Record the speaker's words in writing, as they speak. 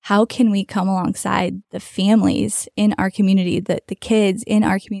how can we come alongside the families in our community, the kids in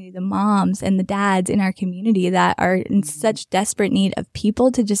our community, the moms and the dads in our community that are in such desperate need of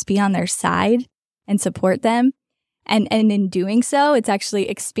people to just be on their side and support them. And in doing so, it's actually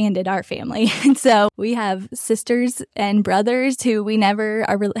expanded our family. And so we have sisters and brothers who we never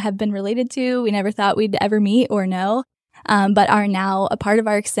have been related to. We never thought we'd ever meet or know, but are now a part of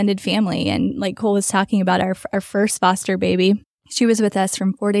our extended family. And like Cole was talking about our first foster baby, she was with us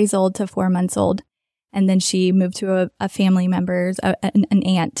from 4 days old to 4 months old. And then she moved to a family member's, an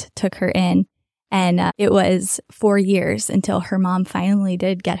aunt took her in. And it was 4 years until her mom finally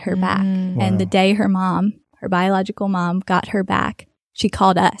did get her back. Wow. And the day her biological mom got her back, she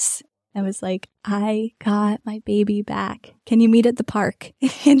called us and was like, I got my baby back. Can you meet at the park?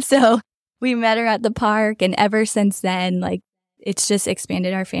 And so we met her at the park. And ever since then, like, it's just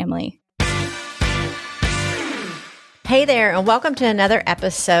expanded our family. Hey there, and welcome to another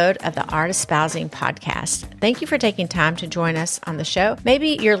episode of the Art of Spousing podcast. Thank you for taking time to join us on the show.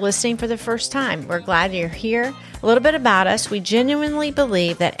 Maybe you're listening for the first time. We're glad you're here. A little bit about us. We genuinely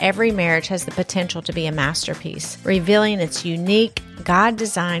believe that every marriage has the potential to be a masterpiece, revealing its unique,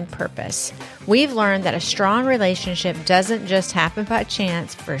 God-designed purpose. We've learned that a strong relationship doesn't just happen by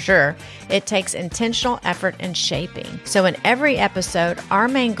chance, for sure. It takes intentional effort and shaping. So in every episode, our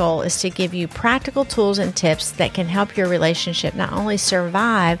main goal is to give you practical tools and tips that can help your relationship not only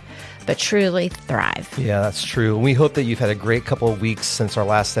survive, but truly thrive. Yeah, that's true. We hope that you've had a great couple of weeks since our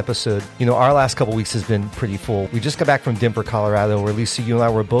last episode. You know, our last couple of weeks has been pretty full. We just got back from Denver, Colorado, where Lisa, you and I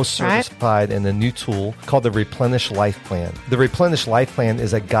were both certified in a new tool called the Replenish Life Plan. The Replenish Life Plan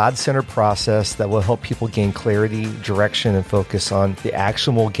is a God-centered process that will help people gain clarity, direction, and focus on the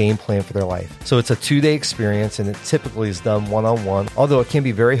actionable game plan for their life. So it's a 2-day experience, and it typically is done one-on-one, although it can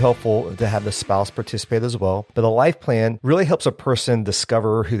be very helpful to have the spouse participate as well. But a life plan really helps a person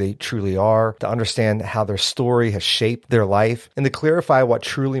discover who they truly are, to understand how their story has shaped their life, and to clarify what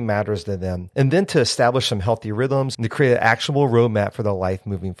truly matters to them, and then to establish some healthy rhythms and to create an actionable roadmap for their life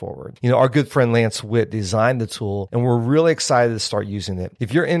moving forward. You know, our good friend Lance Witt designed the tool, and we're really excited to start using it.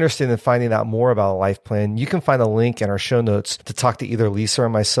 If you're interested in finding out more about a life plan, you can find a link in our show notes to talk to either Lisa or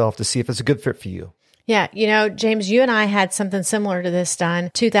myself to see if it's a good fit for you. Yeah. You know, James, you and I had something similar to this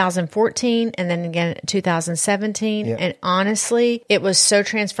done 2014 and then again 2017. Yeah. And honestly, it was so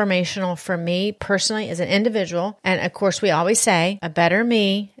transformational for me personally as an individual. And of course, we always say a better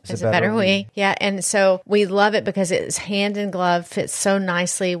me is a better we. Yeah. And so we love it because it's hand in glove, fits so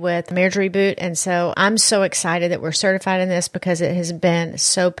nicely with Marriage Reboot. And so I'm so excited that we're certified in this because it has been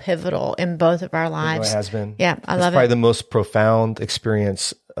so pivotal in both of our lives. It has been. Yeah. I love it. Probably the most profound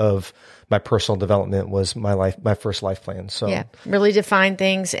experience of my personal development was my first life plan. So yeah, really define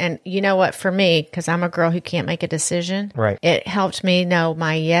things. And you know what, for me, because I'm a girl who can't make a decision, right? It helped me know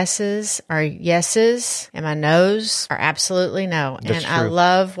my yeses are yeses and my no's are absolutely no. That's and true. I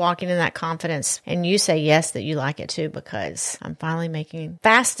love walking in that confidence. And you say yes that you like it too, because I'm finally making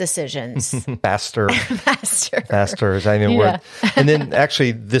fast decisions. Faster. Is that even a word? And then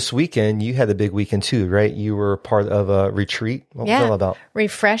actually this weekend, you had a big weekend too, right? You were part of a retreat. What was it all about?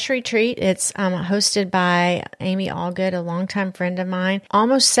 Refresh Retreat. It's hosted by Amy Allgood, a longtime friend of mine.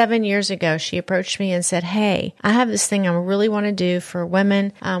 Almost 7 years ago, she approached me and said, hey, I have this thing I really want to do for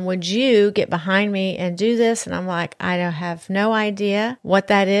women. Would you get behind me and do this? And I'm like, I have no idea what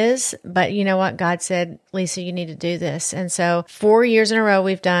that is. But you know what? God said, Lisa, you need to do this. And so 4 years in a row,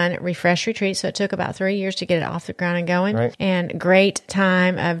 we've done Refresh Retreat. So it took about 3 years to get it off the ground and going. Right. And great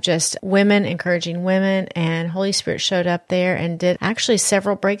time of just women encouraging women. And Holy Spirit showed up there and did actually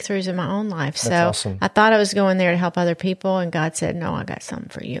several breakthroughs in my own life. That's so awesome. I thought I was going there to help other people. And God said, no, I got something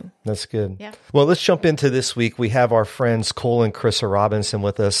for you. That's good. Yeah. Well, let's jump into this week. We have our friends Cole and Krissa Robinson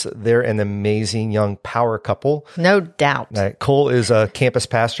with us. They're an amazing young power couple. No doubt. Cole is a campus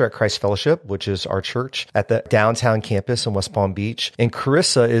pastor at Christ Fellowship, which is our church at the downtown campus in West Palm Beach. And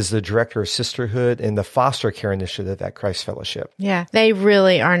Krissa is the director of sisterhood and the foster care initiative at Christ Fellowship. Yeah, they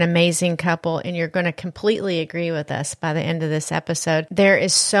really are an amazing couple. And you're going to completely agree with us by the end of this episode. There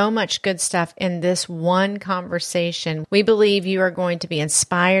is so much good stuff in this one conversation. We believe you are going to be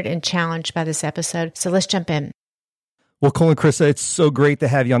inspired and challenged by this episode. So let's jump in. Well, Cole and Krissa, it's so great to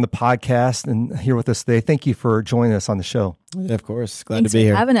have you on the podcast and here with us today. Thank you for joining us on the show. Yeah, of course. Glad Thanks to be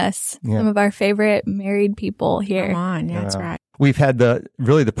here. for having us. Yeah. Some of our favorite married people here. Come on. Yeah, that's right. We've had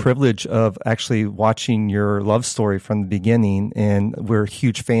the privilege of actually watching your love story from the beginning, and we're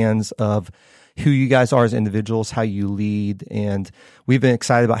huge fans of who you guys are as individuals, how you lead, and we've been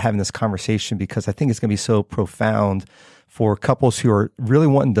excited about having this conversation because I think it's going to be so profound for couples who are really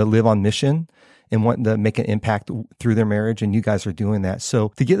wanting to live on mission and wanting to make an impact through their marriage, and you guys are doing that.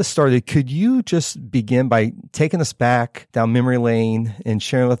 So to get us started, could you just begin by taking us back down memory lane and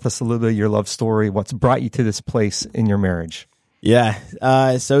sharing with us a little bit of your love story, what's brought you to this place in your marriage? Yeah.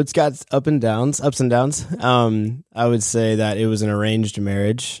 So it's got ups and downs. I would say that it was an arranged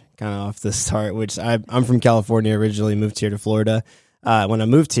marriage kind of off the start, which I'm from California, originally moved here to Florida. When I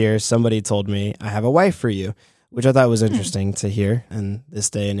moved here, somebody told me, I have a wife for you, which I thought was interesting to hear in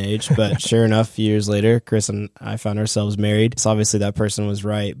this day and age. But sure enough, years later, Chris and I found ourselves married. So obviously that person was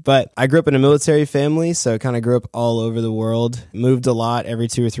right. But I grew up in a military family, so kind of grew up all over the world, moved a lot every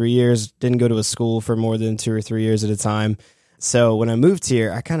 2 or 3 years, didn't go to a school for more than 2 or 3 years at a time. So when I moved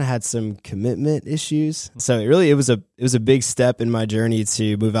here, I kind of had some commitment issues. So it was a big step in my journey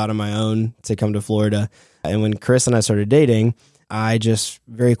to move out on my own to come to Florida. And when Chris and I started dating, I just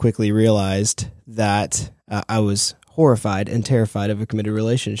very quickly realized that I was horrified and terrified of a committed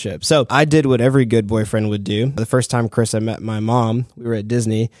relationship. So I did what every good boyfriend would do. The first time Chris and I met my mom, we were at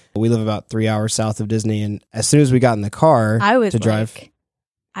Disney. We live about 3 hours south of Disney. And as soon as we got in the car to drive...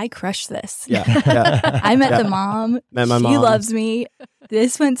 I crushed this. Yeah. I met the mom. Met my she mom. loves me.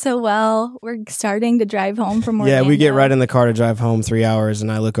 This went so well. We're starting to drive home from Orlando. Yeah, we get right in the car to drive home 3 hours, and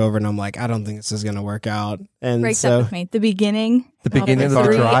I look over and I'm like, I don't think this is going to work out. And breaks up with me. The beginning of the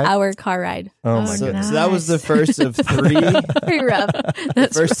drive? 3-hour car ride. Oh my goodness. So that was the first of three. Very rough. The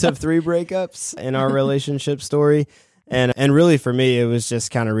first of 3 breakups in our relationship story. And really for me, it was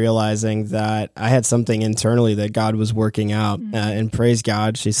just kind of realizing that I had something internally that God was working out. And praise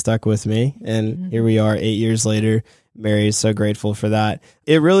God, she stuck with me. And here we are 8 years later, married. So grateful for that.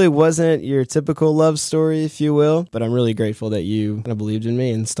 It really wasn't your typical love story, if you will, but I'm really grateful that you kind of believed in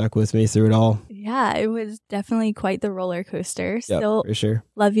me and stuck with me through it all. Yeah, it was definitely quite the roller coaster. Yep, Still for sure.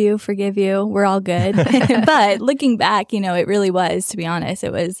 Love you, forgive you. We're all good. But looking back, it really was, to be honest,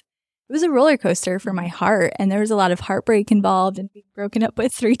 it was a roller coaster for my heart, and there was a lot of heartbreak involved and being broken up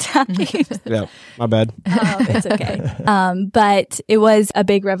with 3 times. Yeah, my bad. It's okay. But it was a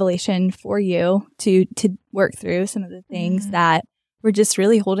big revelation for you to work through some of the things that were just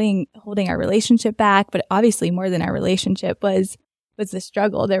really holding our relationship back. But obviously, more than our relationship was the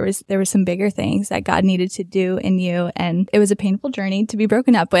struggle. There was some bigger things that God needed to do in you. And it was a painful journey to be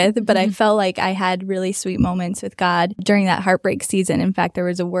broken up with, but I felt like I had really sweet moments with God during that heartbreak season. In fact, there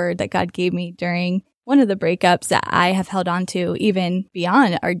was a word that God gave me during one of the breakups that I have held on to even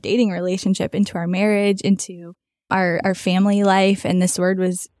beyond our dating relationship, into our marriage, into our family life. And this word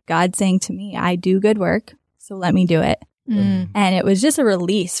was God saying to me, I do good work, so let me do it. And it was just a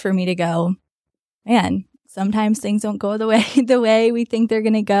release for me to go, man, sometimes things don't go the way we think they're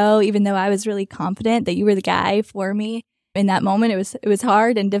going to go, even though I was really confident that you were the guy for me. In that moment, it was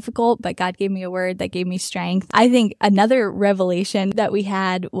hard and difficult, but God gave me a word that gave me strength. I think another revelation that we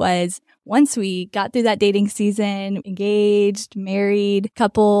had was once we got through that dating season, engaged, married,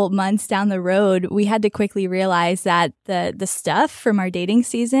 couple months down the road, we had to quickly realize that the stuff from our dating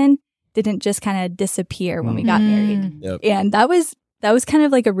season didn't just kind of disappear when we got married. Yep. And that was kind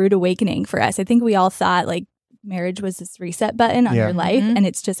of like a rude awakening for us. I think we all thought like marriage was this reset button on your life, and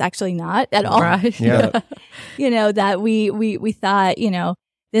it's just actually not at all. Right. Yeah. That we thought,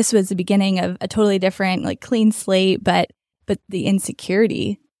 this was the beginning of a totally different, like, clean slate, but the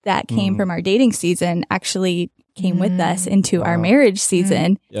insecurity that came from our dating season actually came with us into our marriage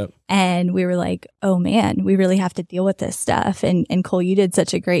season. Yep. And we were like, oh man, we really have to deal with this stuff. And Cole, you did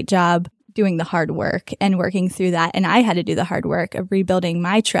such a great job doing the hard work and working through that. And I had to do the hard work of rebuilding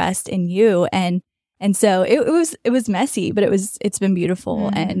my trust in you. And so it was messy, but it's been beautiful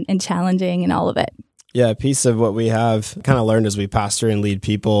and challenging and all of it. Yeah, a piece of what we have kind of learned as we pastor and lead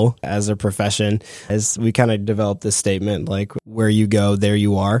people as a profession is we kind of developed this statement, like, where you go, there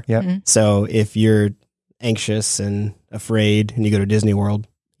you are. Yeah. So if you're anxious and afraid and you go to Disney World,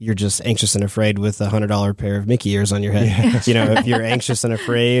 you're just anxious and afraid with $100 pair of Mickey ears on your head. Yeah. If you're anxious and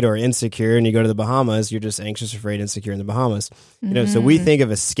afraid or insecure and you go to the Bahamas, you're just anxious, afraid, insecure in the Bahamas. So we think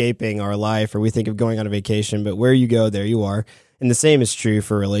of escaping our life, or we think of going on a vacation, but where you go, there you are. And the same is true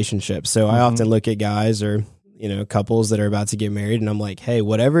for relationships. So I often look at guys or, couples that are about to get married, and I'm like, hey,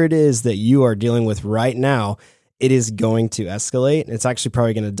 whatever it is that you are dealing with right now, it is going to escalate. It's actually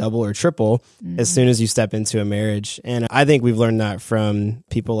probably going to double or triple as soon as you step into a marriage. And I think we've learned that from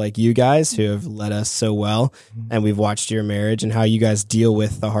people like you guys who have led us so well. And we've watched your marriage and how you guys deal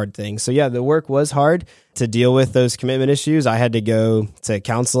with the hard things. So yeah, the work was hard to deal with those commitment issues. I had to go to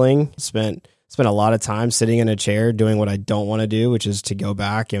counseling, spent a lot of time sitting in a chair doing what I don't want to do, which is to go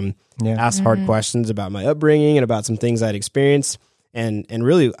back and ask hard questions about my upbringing and about some things I'd experienced. And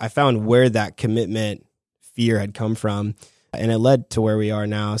really, I found where that commitment fear had come from. And it led to where we are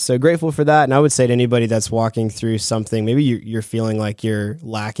now. So grateful for that. And I would say to anybody that's walking through something, maybe you're feeling like you're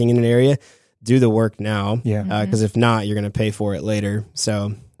lacking in an area, do the work now. Yeah. Because if not, you're going to pay for it later.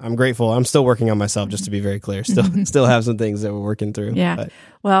 So I'm grateful. I'm still working on myself, just to be very clear. Still have some things that we're working through. Yeah. But.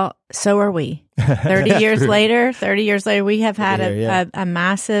 Well, so are we. 30 years later, we have had a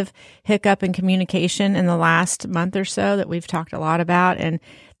massive hiccup in communication in the last month or so that we've talked a lot about. And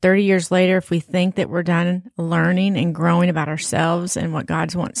 30 years later, if we think that we're done learning and growing about ourselves and what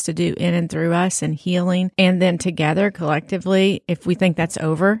God wants to do in and through us and healing, and then together collectively, if we think that's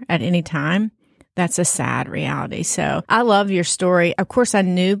over at any time, that's a sad reality. So I love your story. Of course, I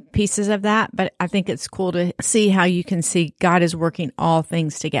knew pieces of that, but I think it's cool to see how you can see God is working all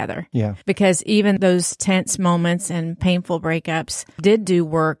things together. Yeah. Because even those tense moments and painful breakups did do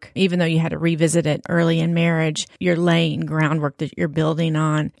work, even though you had to revisit it early in marriage, you're laying groundwork that you're building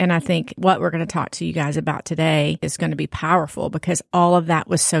on. And I think what we're going to talk to you guys about today is going to be powerful because all of that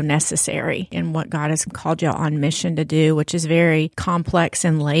was so necessary in what God has called you on mission to do, which is very complex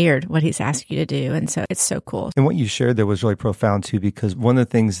and layered, what He's asked you to do. And so it's so cool. And what you shared there was really profound too, because one of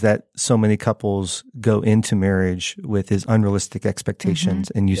the things that so many couples go into marriage with is unrealistic expectations.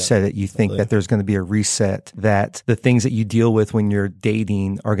 And you said it, you think that there's going to be a reset, that the things that you deal with when you're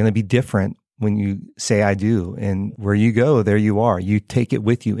dating are going to be different when you say I do, and where you go, there you are. You take it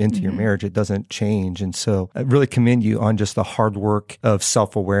with you into your marriage. It doesn't change. And so I really commend you on just the hard work of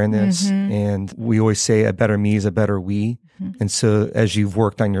self-awareness. And we always say a better me is a better we. And so as you've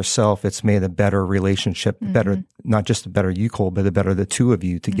worked on yourself, it's made a better relationship, better, not just a better you, Cole, but a better the two of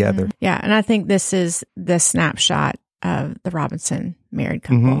you together. Yeah. And I think this is the snapshot of the Robinson married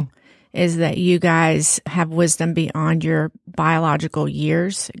couple. Is that you guys have wisdom beyond your biological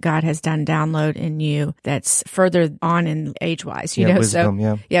years. God has done download in you that's further on in age-wise. You know,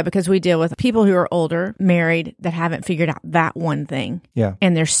 wisdom, yeah, because we deal with people who are older, married, that haven't figured out that one thing. Yeah.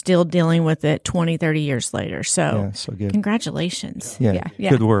 And they're still dealing with it 20, 30 years later. So, so good. Congratulations. Yeah.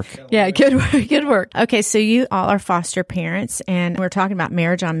 Good work. Yeah, good work. Good work. Okay, so you all are foster parents, and we're talking about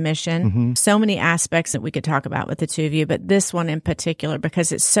marriage on mission. So many aspects that we could talk about with the two of you, but this one in particular,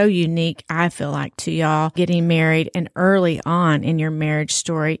 because it's so unique, I feel like, to y'all getting married, and early on in your marriage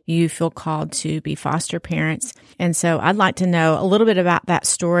story, you feel called to be foster parents. And so I'd like to know a little bit about that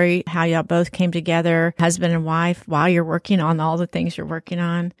story, how y'all both came together, husband and wife, while you're working on all the things you're working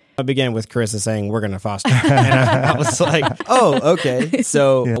on. I began with Carissa saying, we're going to foster. And I was like, oh, okay.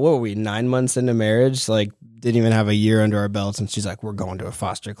 So what were we, 9 months into marriage? Like, didn't even have a year under our belts. And she's like, we're going to a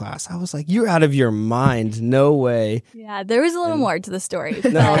foster class. I was like, you're out of your mind. No way. Yeah, there was a little more to the story.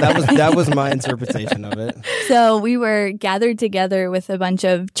 No, that was my interpretation of it. So we were gathered together with a bunch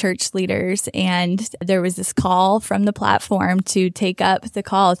of church leaders, and there was this call from the platform to take up the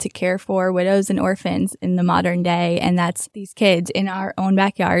call to care for widows and orphans in the modern day. And that's these kids in our own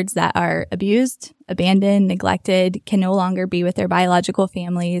backyards that are abused, abandoned, neglected, can no longer be with their biological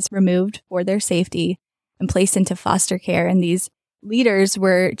families, removed for their safety, and placed into foster care. And these leaders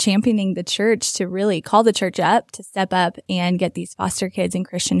were championing the church to really call the church up to step up and get these foster kids in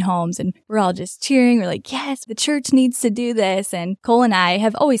Christian homes. And we're all just cheering. We're like, yes, the church needs to do this. And Cole and I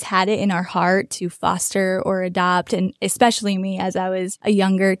have always had it in our heart to foster or adopt. And especially me, as I was a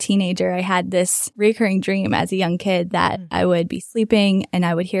younger teenager, I had this recurring dream as a young kid that I would be sleeping and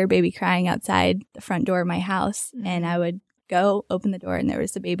I would hear a baby crying outside the front door of my house. And I would go open the door and there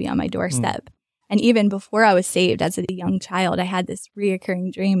was a baby on my doorstep. And even before I was saved as a young child, I had this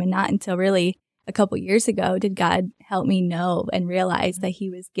reoccurring dream. And not until really a couple years ago did God help me know and realize that He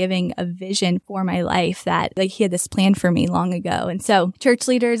was giving a vision for my life, that like He had this plan for me long ago. And so church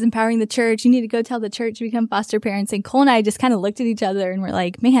leaders, empowering the church, you need to go tell the church to become foster parents. And Cole and I just kind of looked at each other and we're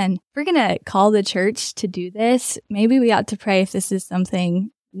like, man, if we're going to call the church to do this, maybe we ought to pray if this is something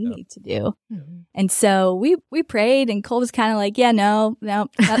we need to do. And so we prayed, and Cole was kind of like, yeah, no. I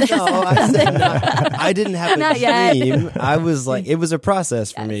didn't have Not a yet. dream. I was like, it was a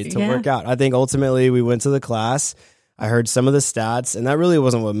process for me to work out. I think ultimately we went to the class. I heard some of the stats, and that really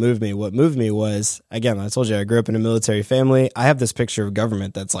wasn't what moved me. What moved me was, again, I told you, I grew up in a military family. I have this picture of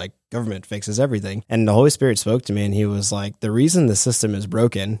government that's like, government fixes everything. And the Holy Spirit spoke to me, and He was like, the reason the system is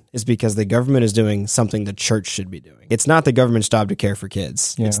broken is because the government is doing something the church should be doing. It's not the government's job to care for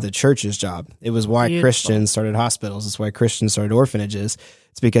kids. It's the church's job. It was why Christians started hospitals. It's why Christians started orphanages.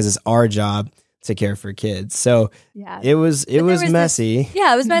 It's because it's our job to care for kids. So it was messy.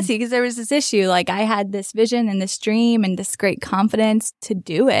 It was messy because there was this issue. Like, I had this vision and this dream and this great confidence to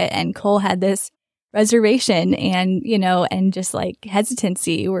do it. And Cole had this reservation and, and just like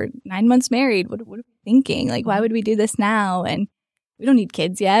hesitancy. We're 9 months married. What are we thinking? Like, why would we do this now? And we don't need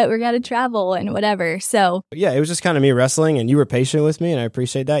kids yet. We're got to travel and whatever. So yeah, it was just kind of me wrestling, and you were patient with me, and I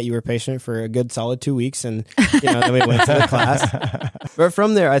appreciate that. You were patient for a good solid 2 weeks, and then we went to the class. But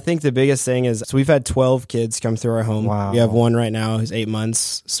from there, I think the biggest thing is, so we've had 12 kids come through our home. Wow. We have one right now who's 8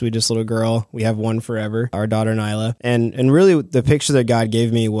 months, sweetest little girl. We have one forever, our daughter Nyla. And really the picture that God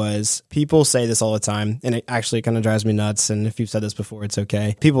gave me was, people say this all the time, and it actually kind of drives me nuts. And if you've said this before, it's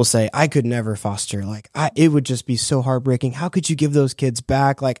okay. People say, I could never foster. Like, it would just be so heartbreaking. How could you give those kids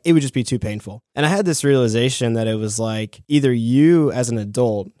back? Like, it would just be too painful. And I had this realization that it was like, either you as an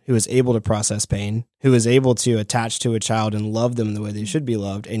adult who is able to process pain, who is able to attach to a child and love them the way they should be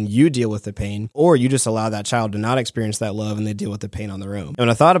loved, and you deal with the pain, or you just allow that child to not experience that love and they deal with the pain on their own. And when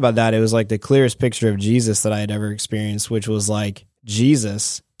I thought about that, it was like the clearest picture of Jesus that I had ever experienced, which was like,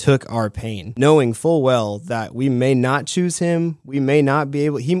 Jesus took our pain, knowing full well that we may not choose him. We may not be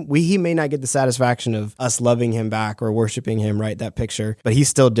able, he may not get the satisfaction of us loving him back or worshiping him, right? That picture, but he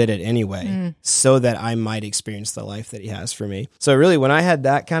still did it anyway, so that I might experience the life that he has for me. So really, when I had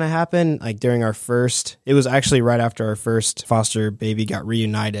that kind of happen, like during it was actually right after our first foster baby got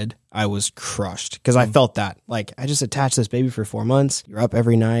reunited, I was crushed because I felt that. Like, I just attached this baby for 4 months. You're up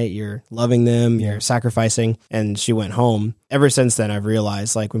every night. You're loving them. You're sacrificing. And she went home. Ever since then, I've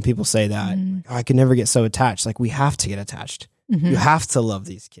realized, like, when people say that, I could never get so attached. Like, we have to get attached. You have to love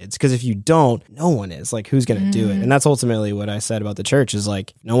these kids, because if you don't, no one is. Like, who's going to do it? And that's ultimately what I said about the church, is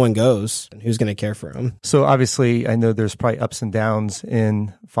like, if no one goes, and who's going to care for them? So obviously, I know there's probably ups and downs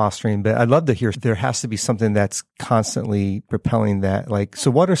in fostering, but I'd love to hear, there has to be something that's constantly propelling that. Like,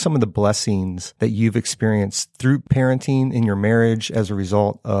 so what are some of the blessings that you've experienced through parenting in your marriage as a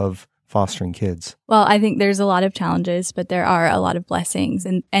result of fostering kids? Well, I think there's a lot of challenges, but there are a lot of blessings.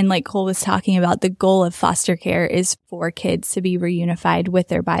 And like Cole was talking about, the goal of foster care is for kids to be reunified with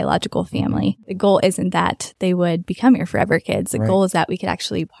their biological family. The goal isn't that they would become your forever kids. The goal is that we could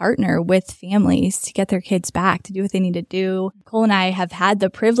actually partner with families to get their kids back, to do what they need to do. Cole and I have had the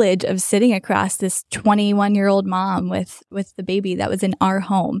privilege of sitting across this 21-year-old mom with the baby that was in our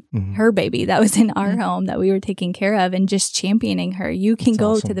home, her baby that was in our home that we were taking care of, and just championing her. You can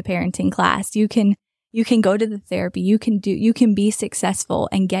go to the parenting class. You can go to the therapy. You can be successful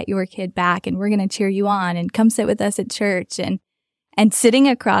and get your kid back, and we're going to cheer you on, and come sit with us at church. And sitting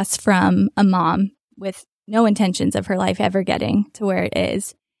across from a mom with no intentions of her life ever getting to where it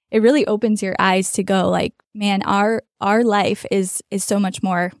is, it really opens your eyes to go like, man, our life is so much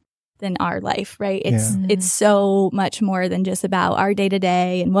more than our life, right? It's so much more than just about our day to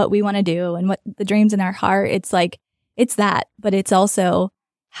day and what we want to do and what the dreams in our heart. It's like, it's that, but it's also,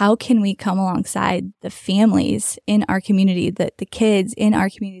 how can we come alongside the families in our community, the kids in our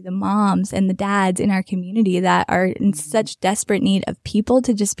community, the moms and the dads in our community that are in such desperate need of people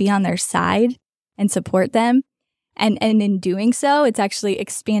to just be on their side and support them. And in doing so, it's actually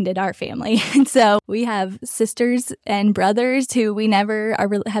expanded our family. And so we have sisters and brothers who we never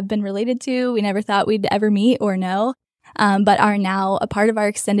have been related to. We never thought we'd ever meet or know, but are now a part of our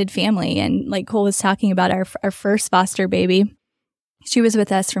extended family. And like Cole was talking about, our first foster baby, she was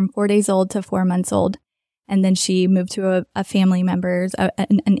with us from 4 days old to 4 months old. And then she moved to a family member's,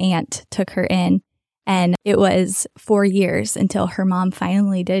 an aunt took her in. And it was 4 years until her mom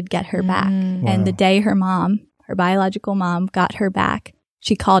finally did get her back. Wow. And the day her biological mom got her back,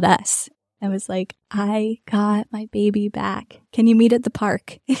 she called us and was like, I got my baby back. Can you meet at the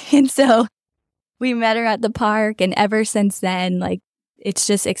park? And so we met her at the park. And ever since then, like, it's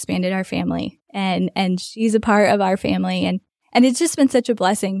just expanded our family. And she's a part of our family. And it's just been such a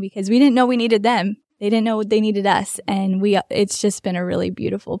blessing, because we didn't know we needed them. They didn't know they needed us. And it's just been a really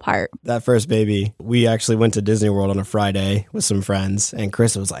beautiful part. That first baby, we actually went to Disney World on a Friday with some friends. And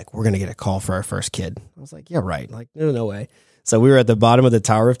Chris was like, we're going to get a call for our first kid. I was like, yeah, right. Like, no way. So we were at the bottom of the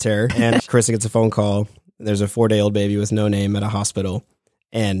Tower of Terror, and Chris gets a phone call. There's a 4-day-old baby with no name at a hospital.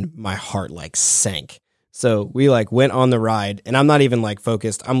 And my heart like sank. So we like went on the ride, and I'm not even like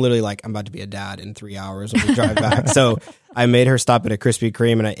focused. I'm literally like, I'm about to be a dad in 3 hours when we drive back. So I made her stop at a Krispy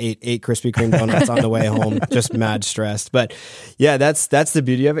Kreme, and I ate 8 Krispy Kreme donuts on the way home, just mad stressed. But yeah, that's the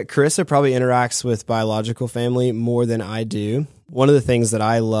beauty of it. Carissa probably interacts with biological family more than I do. One of the things that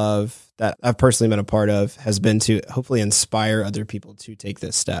I love, that I've personally been a part of, has been to hopefully inspire other people to take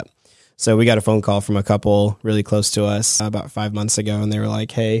this step. So we got a phone call from a couple really close to us about 5 months ago, and they were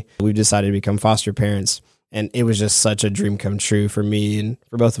like, hey, we've decided to become foster parents. And it was just such a dream come true for me and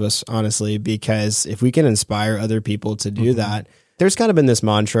for both of us, honestly, because if we can inspire other people to do that, there's kind of been this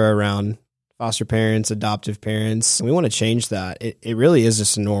mantra around foster parents, adoptive parents. We want to change that. It really is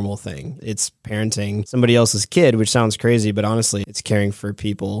just a normal thing. It's parenting somebody else's kid, which sounds crazy, but honestly, it's caring for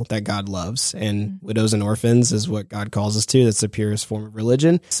people that God loves. And widows and orphans is what God calls us to. That's the purest form of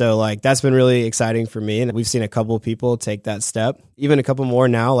religion. So like, that's been really exciting for me. And we've seen a couple of people take that step, even a couple more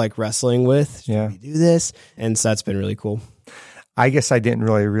now, like wrestling with, should we do this? And so that's been really cool. I guess I didn't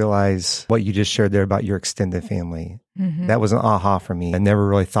really realize what you just shared there about your extended family. That was an aha for me. I never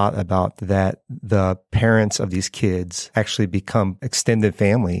really thought about that the parents of these kids actually become extended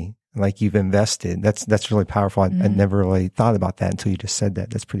family, like you've invested. That's really powerful. I never really thought about that until you just said that.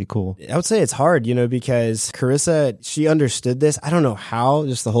 That's pretty cool. I would say it's hard, because Carissa, she understood this. I don't know how,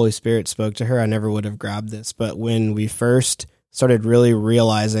 just the Holy Spirit spoke to her. I never would have grabbed this. But when we first started really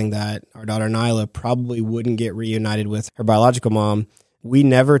realizing that our daughter Nyla probably wouldn't get reunited with her biological mom, we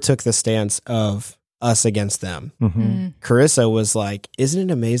never took the stance of us against them. Carissa was like,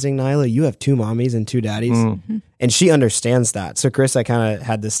 isn't it amazing, Nyla? You have 2 mommies and 2 daddies. And she understands that. So Carissa kind of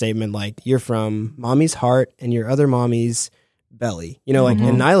had this statement like, you're from mommy's heart and your other mommy's belly. And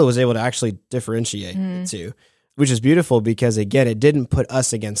Nyla was able to actually differentiate the two, which is beautiful because, again, it didn't put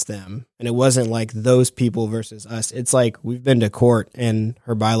us against them. And it wasn't like those people versus us. It's like we've been to court and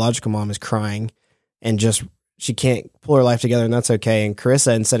her biological mom is crying and just she can't pull her life together, and that's okay. And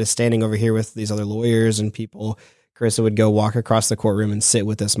Carissa, instead of standing over here with these other lawyers and people, Carissa would go walk across the courtroom and sit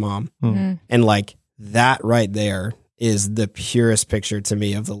with this mom. And like that right there is the purest picture to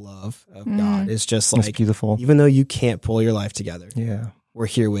me of the love of God. It's just like, that's beautiful. Even though you can't pull your life together, we're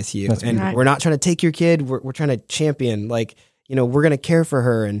here with you. That's and we're not trying to take your kid. We're trying to champion, like, we're going to care for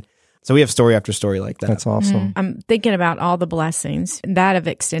her. And so we have story after story like that. That's awesome. I'm thinking about all the blessings. That of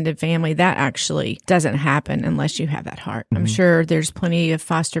extended family, that actually doesn't happen unless you have that heart. I'm sure there's plenty of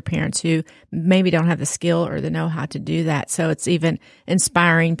foster parents who maybe don't have the skill or the know-how to do that. So it's even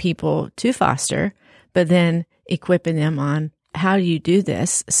inspiring people to foster, but then equipping them on how do you do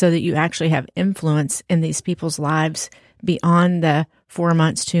this so that you actually have influence in these people's lives beyond the 4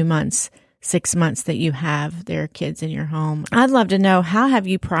 months, 2 months, 6 months that you have their kids in your home. I'd love to know, how have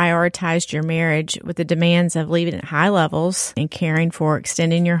you prioritized your marriage with the demands of leaving at high levels and caring for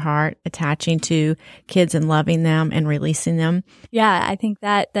extending your heart, attaching to kids and loving them and releasing them? Yeah, I think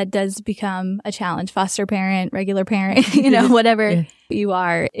that does become a challenge. Foster parent, regular parent, whatever you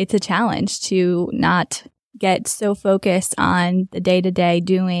are, it's a challenge to not get so focused on the day-to-day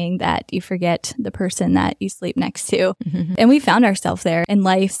doing that you forget the person that you sleep next to. And we found ourselves there. And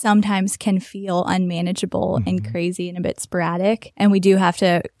life sometimes can feel unmanageable and crazy and a bit sporadic. And we do have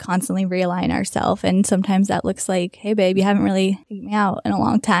to constantly realign ourselves. And sometimes that looks like, hey, babe, you haven't really eaten me out in a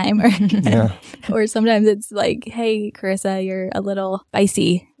long time. Or sometimes it's like, hey, Carissa, you're a little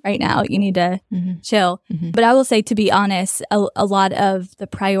spicy right now. You need to chill. But I will say, to be honest, a lot of the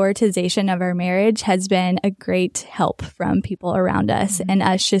prioritization of our marriage has been a great help from people around us and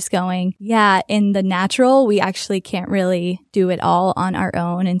us just going, in the natural, we actually can't really do it all on our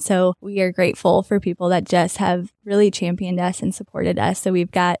own. And so we are grateful for people that just have really championed us and supported us. So we've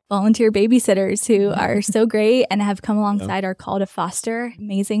got volunteer babysitters who are so great and have come alongside our call to foster.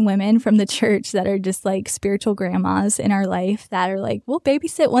 Amazing women from the church that are just like spiritual grandmas in our life that are like, we'll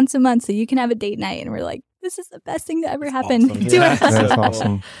babysit once a month so you can have a date night. And we're like, this is the best thing that ever happened to us. That's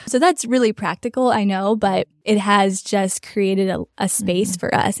awesome. So that's really practical, I know, but it has just created a space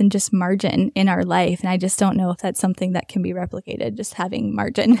for us and just margin in our life. And I just don't know if that's something that can be replicated, just having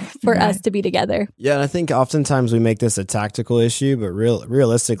margin for us to be together. Yeah, and I think oftentimes we make this a tactical issue, but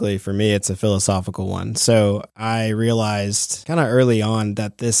realistically for me, it's a philosophical one. So I realized kind of early on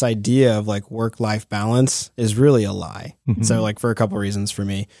that this idea of like work-life balance is really a lie. So like for a couple reasons for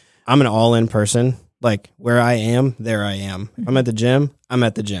me, I'm an all-in person. Like where I am, there I am. If I'm at the gym, I'm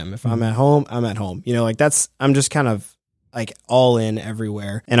at the gym. If I'm at home, I'm at home. I'm just kind of like all in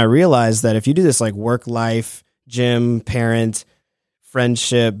everywhere. And I realized that if you do this like work life, gym, parent,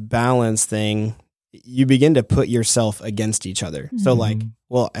 friendship, balance thing, you begin to put yourself against each other. So like,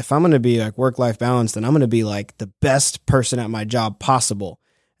 well, if I'm going to be like work life balance, then I'm going to be like the best person at my job possible.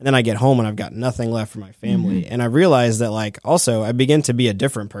 And then I get home and I've got nothing left for my family. And I realized that like also I begin to be a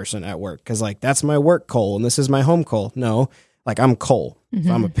different person at work because like that's my work Cole and this is my home Cole. No, like I'm Cole.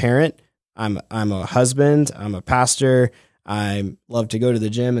 So I'm a parent. I'm a husband. I'm a pastor. I love to go to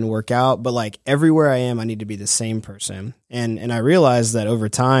the gym and work out. But like everywhere I am, I need to be the same person. And I realized that over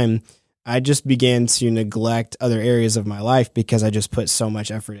time, I just began to neglect other areas of my life because I just put so much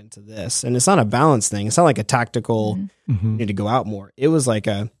effort into this. And it's not a balance thing. It's not like a tactical, you need to go out more. It was like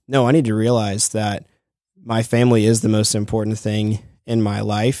no, I need to realize that my family is the most important thing in my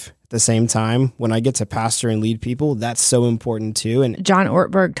life. At the same time, when I get to pastor and lead people, that's so important too. And John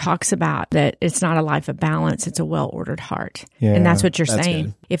Ortberg talks about that it's not a life of balance, it's a well-ordered heart. Yeah, and that's what you're that's saying.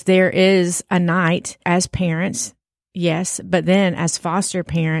 good. If there is a night as parents, yes, but then as foster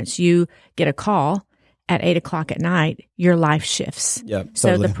parents, you get a call at 8:00 at night, your life shifts. yeah, So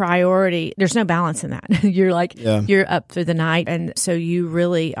totally. the priority, there's no balance in that. You're like, Yeah. you're up through the night. And so you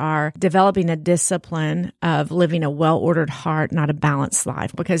really are developing a discipline of living a well-ordered heart, not a balanced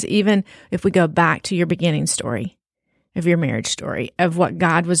life. Because even if we go back to your beginning story of your marriage story, of what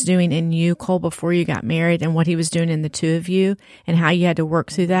God was doing in you, Cole, before you got married, and what he was doing in the two of you, and how you had to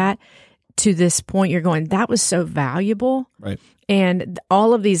work through that, to this point, you're going, that was so valuable. Right. And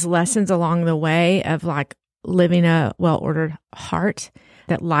all of these lessons along the way of like living a well-ordered heart,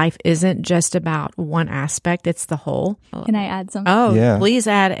 that life isn't just about one aspect, it's the whole. Can I add something? Oh, Yeah. please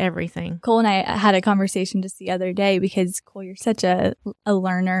add everything. Cole and I had a conversation just the other day because Cole, you're such a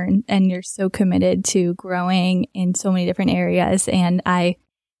learner and you're so committed to growing in so many different areas. And I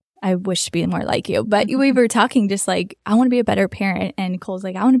wish to be more like you, but we were talking just like, I want to be a better parent. And Cole's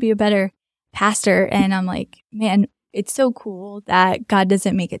like, I want to be a better pastor. And I'm like, man, it's so cool that God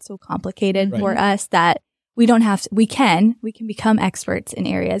doesn't make it so complicated Right. for us that we don't have to, we can become experts in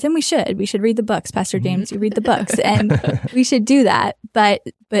areas, and we should read the books. Pastor James, you read the books, and we should do that. But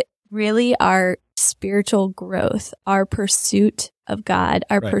really our spiritual growth, our pursuit of God,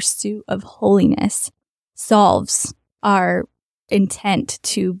 our Right. pursuit of holiness solves our intent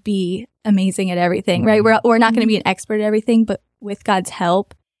to be amazing at everything, right? We're not going to be an expert at everything, but with God's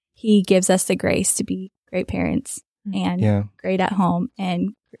help, he gives us the grace to be great parents and Yeah. great at home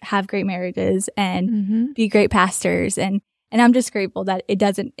and have great marriages and Mm-hmm. be great pastors. And I'm just grateful that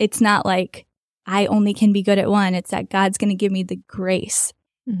it's not like I only can be good at one. It's that God's going to give me the grace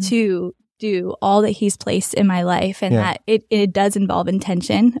to do all that he's placed in my life. And Yeah. that it does involve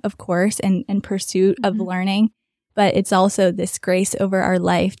intention, of course, and pursuit of learning, but it's also this grace over our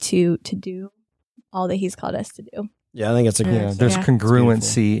life to do all that he's called us to do. Yeah, I think it's a Yeah, great. there's Yeah.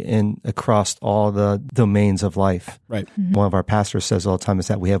 congruency in across all the domains of life. Right. One of our pastors says all the time is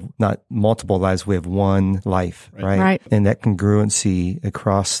that we have not multiple lives, we have one life, Right. right? Right. And that congruency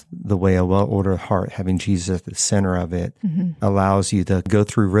across the way, a well-ordered heart, having Jesus at the center of it, allows you to go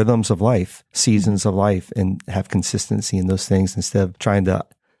through rhythms of life, seasons of life, and have consistency in those things instead of trying to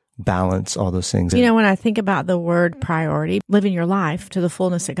balance all those things. You know, when I think about the word priority, living your life to the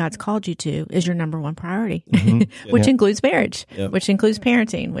fullness that God's called you to is your number one priority, which includes marriage, Yep. which includes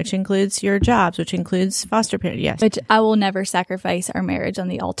parenting, which includes your jobs, which includes foster parent. Yes. Which I will never sacrifice our marriage on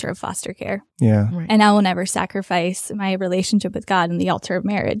the altar of foster care. yeah, And I will never sacrifice my relationship with God on the altar of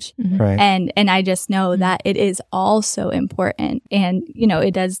marriage. right. And I just know that it is all so important. And, you know,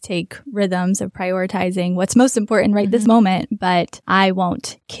 it does take rhythms of prioritizing what's most important right this moment, but I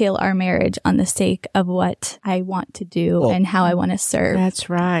won't kill our marriage on the sake of what I want to do Well, and how I want to serve. That's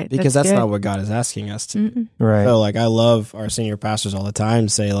right. Because that's good. not what God is asking us to. right. So, like, I love our senior pastors all the time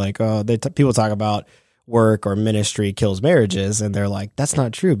say, like, oh, people talk about work or ministry kills marriages, and they're like, that's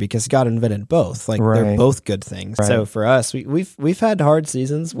not true because God invented both. Like, they're Right. both good things. Right. So for us, we've had hard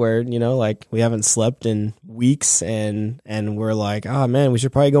seasons where, you know, like we haven't slept in weeks, and we're like, oh man, we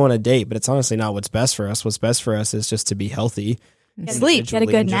should probably go on a date, but it's honestly not what's best for us. What's best for us is just to be healthy. Sleep, get a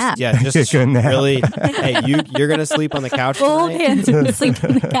good Just- nap. Yeah, just Good nap. really. Hey, you're gonna sleep on the couch We'll hold tonight? hands and sleep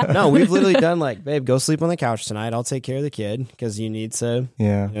on the couch. No, we've literally done like, babe, go sleep on the couch tonight. I'll take care of the kid because you need to.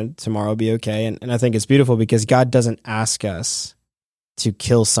 Yeah. You know, tomorrow will be okay. And I think it's beautiful because God doesn't ask us to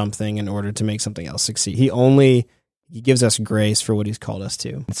kill something in order to make something else succeed. He gives us grace for what he's called us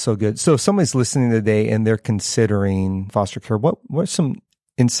to. It's so good. So if somebody's listening today and they're considering foster care, what's some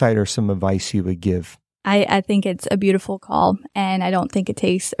insight or some advice you would give? I think it's a beautiful call, and I don't think it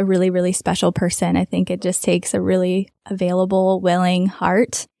takes a really, really special person. I think it just takes a really available, willing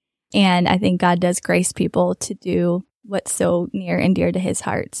heart. And I think God does grace people to do what's so near and dear to his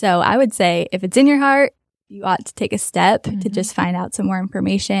heart. So I would say if it's in your heart, you ought to take a step to just find out some more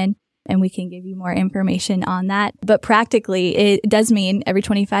information, and we can give you more information on that. But practically, it does mean every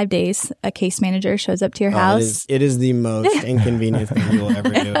 25 days, a case manager shows up to your house. It is the most inconvenient thing you will ever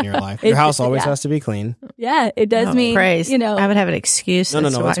do in your life. Your house always has to be clean. Yeah, it does mean, praise. you know, I would have an excuse. No,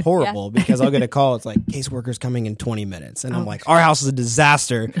 as to it's why- horrible because I'll get a call. It's like, caseworker's coming in 20 minutes. And I'm like, our house is a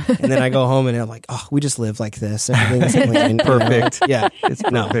disaster. And then I go home and I'm like, oh, we just live like this. Everything's clean. Perfect. Yeah. It's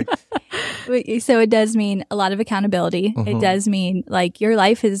perfect. So it does mean a lot of accountability. It does mean like your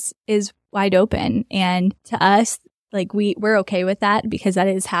life is wide open. And to us, like we're okay with that because that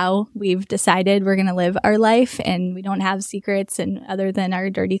is how we've decided we're going to live our life, and we don't have secrets and other than our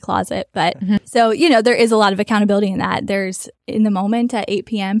dirty closet. But so, there is a lot of accountability in that. There's in the moment at 8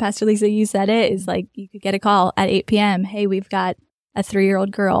 p.m., Pastor Lisa, you said it, is like you could get a call at 8 p.m. Hey, we've got a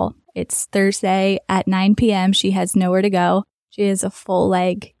 3-year-old girl. It's Thursday at 9 p.m. She has nowhere to go. She has a full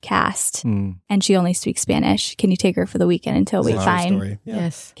leg cast and she only speaks Spanish. Can you take her for the weekend until we find?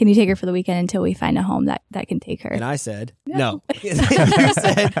 Yes. Can you take her for the weekend until we find a home that can take her? And I said no. You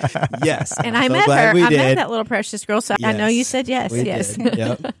said yes. And I met her. I met that little precious girl. So I know you said yes. Yes.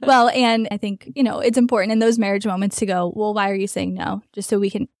 Yep. Well, and I think it's important in those marriage moments to go, well, why are you saying no? Just so we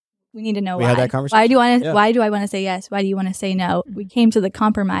need to know why. We had that conversation. Why do I want to say yes? Why do you want to say no? We came to the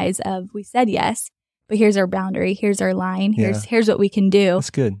compromise of we said yes. But here's our boundary. Here's our line. Here's what we can do.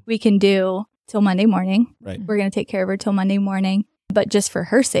 That's good. We can do till Monday morning. Right. We're going to take care of her till Monday morning. But just for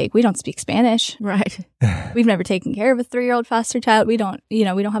her sake, we don't speak Spanish. Right. We've never taken care of a 3-year-old foster child. We don't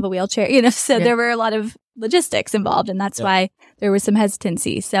have a wheelchair, so there were a lot of logistics involved. And that's why there was some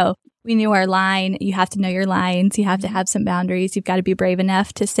hesitancy. So we knew our line. You have to know your lines. You have to have some boundaries. You've got to be brave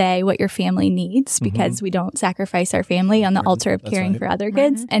enough to say what your family needs because we don't sacrifice our family on the altar of caring for other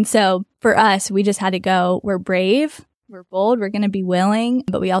kids. And so for us, we just had to go, we're brave, we're bold, we're going to be willing,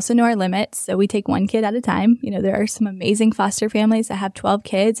 but we also know our limits. So we take one kid at a time. There are some amazing foster families that have 12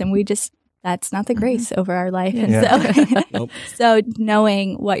 kids and that's not the grace over our life. And so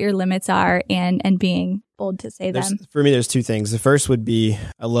knowing what your limits are and being bold to say them. For me, there's two things. The first would be,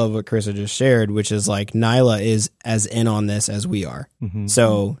 I love what Carissa just shared, which is like Nyla is as in on this as we are.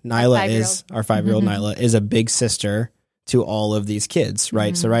 So Nyla is, our 5-year-old Nyla is a big sister to all of these kids,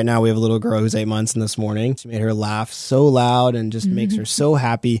 right? So right now we have a little girl who's 8 months, and this morning she made her laugh so loud and just makes her so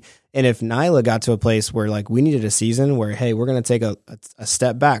happy. And if Nyla got to a place where like we needed a season where, hey, we're going to take a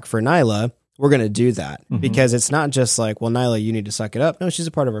step back for Nyla, we're going to do that because it's not just like, well, Nyla, you need to suck it up. No, she's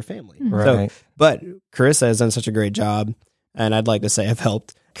a part of our family. Right. So, but Carissa has done such a great job, and I'd like to say I've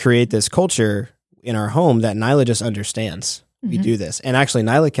helped create this culture in our home that Nyla just understands. We do this. And actually,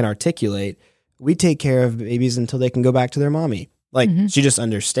 Nyla can articulate, we take care of babies until they can go back to their mommy. Like, she just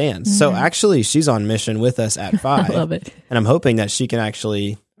understands. So actually, she's on mission with us at 5. I love it. And I'm hoping that she can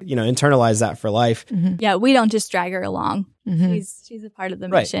actually, internalize that for life. Yeah, we don't just drag her along. She's a part of the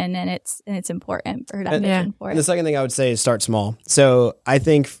mission, and it's important for her to have mission for it. And the second thing I would say is start small. So I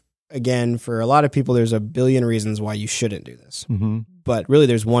think, again, for a lot of people, there's a billion reasons why you shouldn't do this. But really,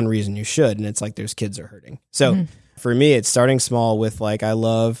 there's one reason you should, and it's like there's kids are hurting. So for me, it's starting small with like, I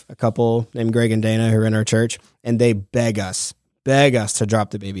love a couple named Greg and Dana who are in our church, and they beg us to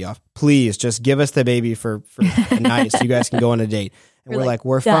drop the baby off. Please, just give us the baby for a night so you guys can go on a date. And we're like,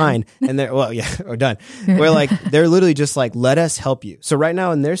 we're fine. And they're, we're done. We're like, they're literally just like, let us help you. So right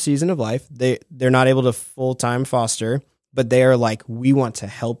now in their season of life, they're not able to full-time foster, but they are like, we want to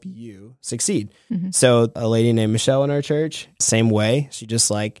help you succeed. So a lady named Michelle in our church, same way. She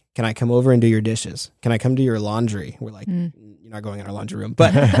just like, can I come over and do your dishes? Can I come do your laundry? We're like, you're not going in our laundry room.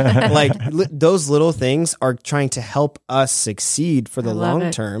 But like those little things are trying to help us succeed for the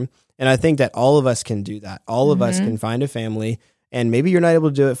long term. And I think that all of us can do that. All of us can find a family. And maybe you're not able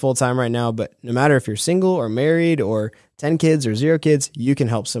to do it full time right now, but no matter if you're single or married or 10 kids or 0 kids, you can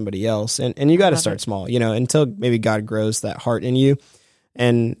help somebody else. And you got to start small, until maybe God grows that heart in you.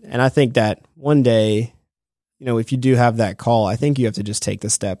 And I think that one day, if you do have that call, I think you have to just take the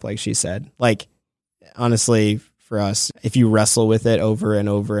step, like she said. Like, honestly, for us, if you wrestle with it over and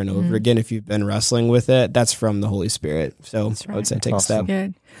over and over again, if you've been wrestling with it, that's from the Holy Spirit. So I would say take a step.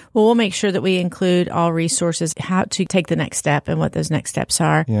 Good. Well, we'll make sure that we include all resources, how to take the next step and what those next steps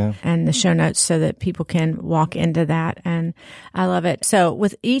are, and the show notes so that people can walk into that. And I love it. So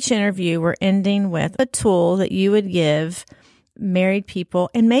with each interview, we're ending with a tool that you would give married people.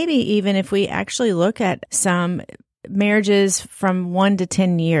 And maybe even if we actually look at some marriages from 1 to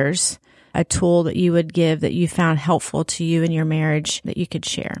 10 years, a tool that you would give that you found helpful to you in your marriage that you could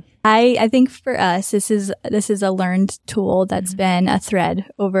share? I think for us, this is a learned tool that's been a thread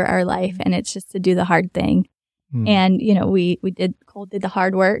over our life, and it's just to do the hard thing. And, Cole did the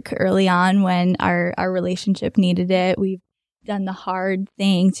hard work early on when our relationship needed it. We've done the hard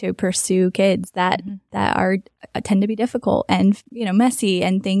thing to pursue kids that tend to be difficult and, messy,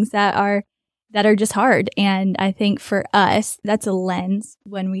 and things that are just hard. And I think for us, that's a lens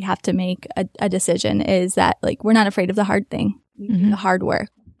when we have to make a decision, is that like, we're not afraid of the hard thing. We do the hard work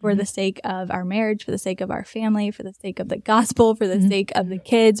for the sake of our marriage, for the sake of our family, for the sake of the gospel, for the sake of the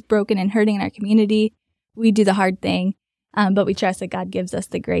kids broken and hurting in our community. We do the hard thing. But we trust that God gives us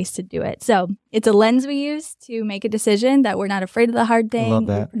the grace to do it. So it's a lens we use to make a decision that we're not afraid of the hard thing. Love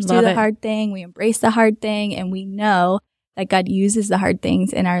that. We pursue the hard thing. We embrace the hard thing. And we know that God uses the hard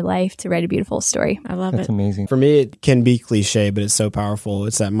things in our life to write a beautiful story. I love That's it. amazing. For me, it can be cliche, but it's so powerful.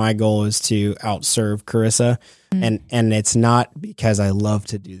 It's that my goal is to outserve Carissa. And it's not because I love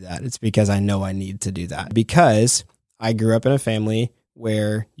to do that. It's because I know I need to do that. Because I grew up in a family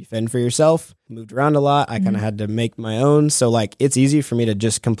where you fend for yourself, moved around a lot. I kind of had to make my own. So like, it's easy for me to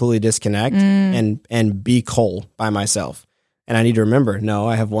just completely disconnect and be Cole by myself. And I need to remember, no,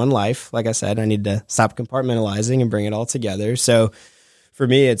 I have one life. Like I said, I need to stop compartmentalizing and bring it all together. So for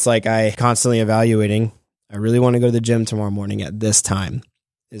me, it's like I constantly evaluating, I really want to go to the gym tomorrow morning at this time.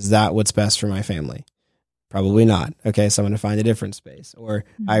 Is that what's best for my family? Probably not. Okay, so I'm going to find a different space. Or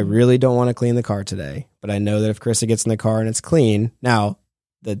I really don't want to clean the car today, but I know that if Carissa gets in the car and it's clean, now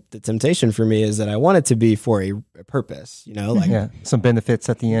the temptation for me is that I want it to be for a purpose, like some benefits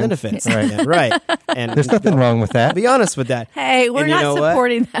at the end. benefits. Right. And There's nothing wrong with that. I'll be honest with that. Hey, we're And you not know what?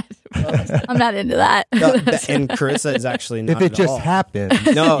 supporting that. I'm not into that. And Carissa is actually not If it at just all. happened.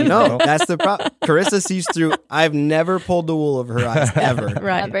 No, that's the problem. Carissa sees through. I've never pulled the wool over her eyes ever.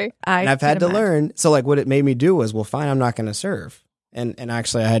 Right. Never. I And I've can had to imagine. learn. So like what it made me do was, well, fine, I'm not going to serve. And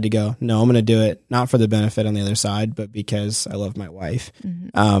actually I had to go, no, I'm going to do it not for the benefit on the other side, but because I love my wife.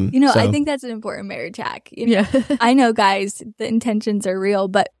 I think that's an important marriage hack. I know, guys, the intentions are real,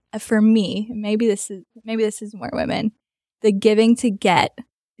 but for me, maybe this is more women. The giving to get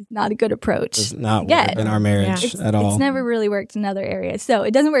is not a good approach. Does not Yeah. work in our marriage at all. It's never really worked in other areas, so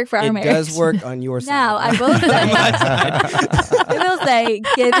it doesn't work for our It marriage. does work on your side. Now, I will say,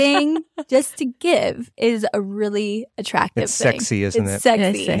 giving just to give is a really attractive It's thing. sexy, isn't it's it? Sexy.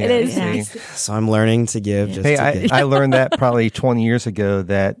 It's sexy. It is Yeah. sexy. So I'm learning to give just Hey, to give. I learned that probably 20 years ago,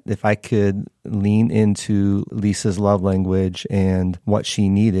 that if I could lean into Lisa's love language and what she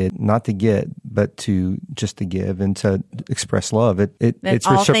needed, not to get, but to just to give and to express love, That it's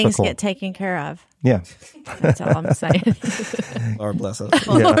all things reciprocal. get taken care of. Yeah. That's all I'm saying. Lord bless us.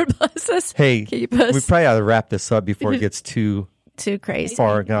 Yeah. Lord bless us. Hey, Keep us. we probably ought to wrap this up before it gets too Too crazy.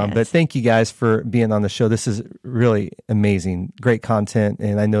 far gone. Yes. But thank you guys for being on the show. This is really amazing. Great content.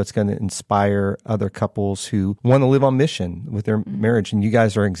 And I know it's going to inspire other couples who want to live on mission with their marriage. And you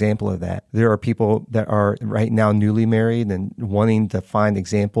guys are an example of that. There are people that are right now newly married and wanting to find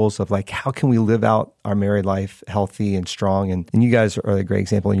examples of like, how can we live out our married life healthy and strong? And you guys are a great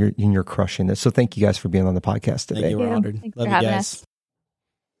example, and you're crushing it. So thank you guys for being on the podcast today. Thank you. We're Yeah. honored. Thanks Love for you having guys. us.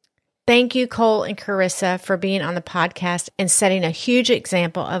 Thank you, Cole and Carissa, for being on the podcast and setting a huge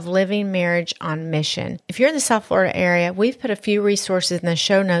example of living marriage on mission. If you're in the South Florida area, we've put a few resources in the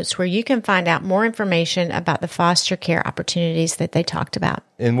show notes where you can find out more information about the foster care opportunities that they talked about.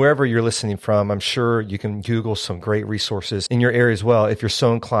 And wherever you're listening from, I'm sure you can Google some great resources in your area as well if you're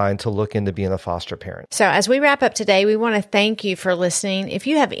so inclined to look into being a foster parent. So as we wrap up today, we want to thank you for listening. If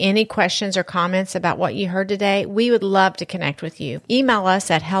you have any questions or comments about what you heard today, we would love to connect with you. Email us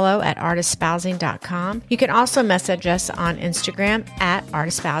at hello@artistspousing.com. You can also message us on Instagram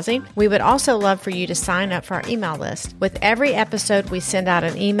 @artistspousing. We would also love for you to sign up for our email list. With every episode, we send out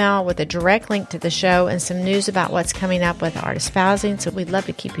an email with a direct link to the show and some news about what's coming up with Artist Spousing, so we'd love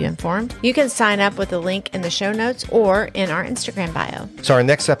to keep you informed. You can sign up with the link in the show notes or in our Instagram bio. So our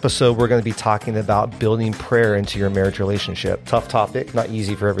next episode, we're going to be talking about building prayer into your marriage relationship. Tough topic, not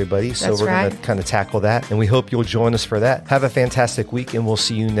easy for everybody. So That's we're going right. to kind of tackle that. And we hope you'll join us for that. Have a fantastic week, and we'll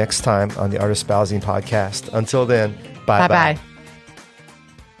see you next time on the Artist Spousing podcast. Until then, bye-bye. Bye-bye.